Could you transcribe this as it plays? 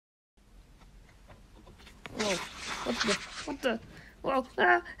What the? Whoa!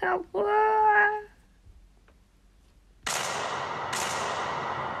 Help! Ah.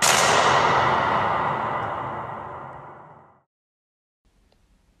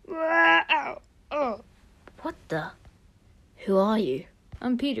 Ow! Oh! What the? Who are you?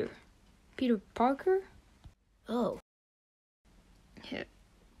 I'm Peter. Peter Parker? Oh. Yeah.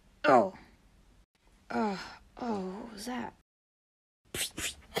 Oh. Oh, what was that?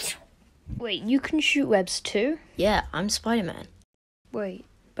 Wait, you can shoot webs too? Yeah, I'm Spider-Man. Wait,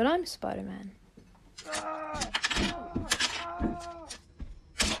 but I'm Spider-Man.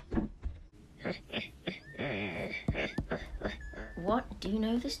 What? Do you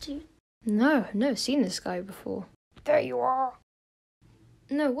know this dude? No, I've never seen this guy before. There you are.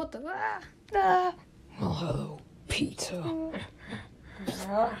 No, what the? Ah. Well, hello, Peter.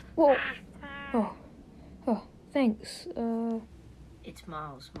 Whoa. Oh, thanks. It's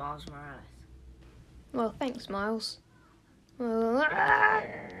Miles Morales. Well, thanks, Miles. Oh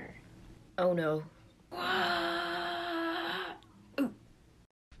no.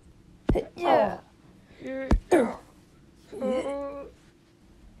 Yeah.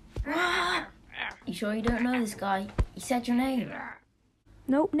 You sure you don't know this guy? He said your name.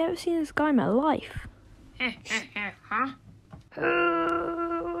 Nope, never seen this guy in my life. Huh?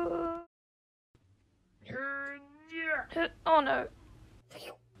 Oh no.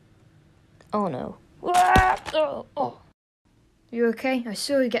 Oh no. Oh. You okay? I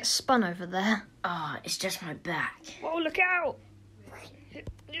saw you get spun over there. Ah, it's just my back. Whoa, look out!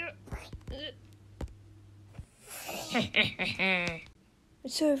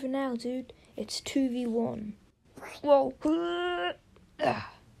 It's over now, dude. It's 2v1. Whoa.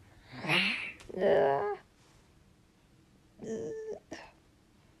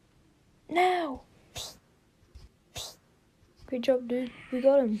 Now! Good job, dude. We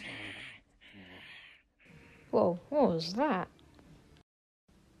got him. Whoa, what was that?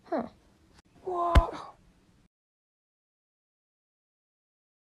 Huh. Whoa.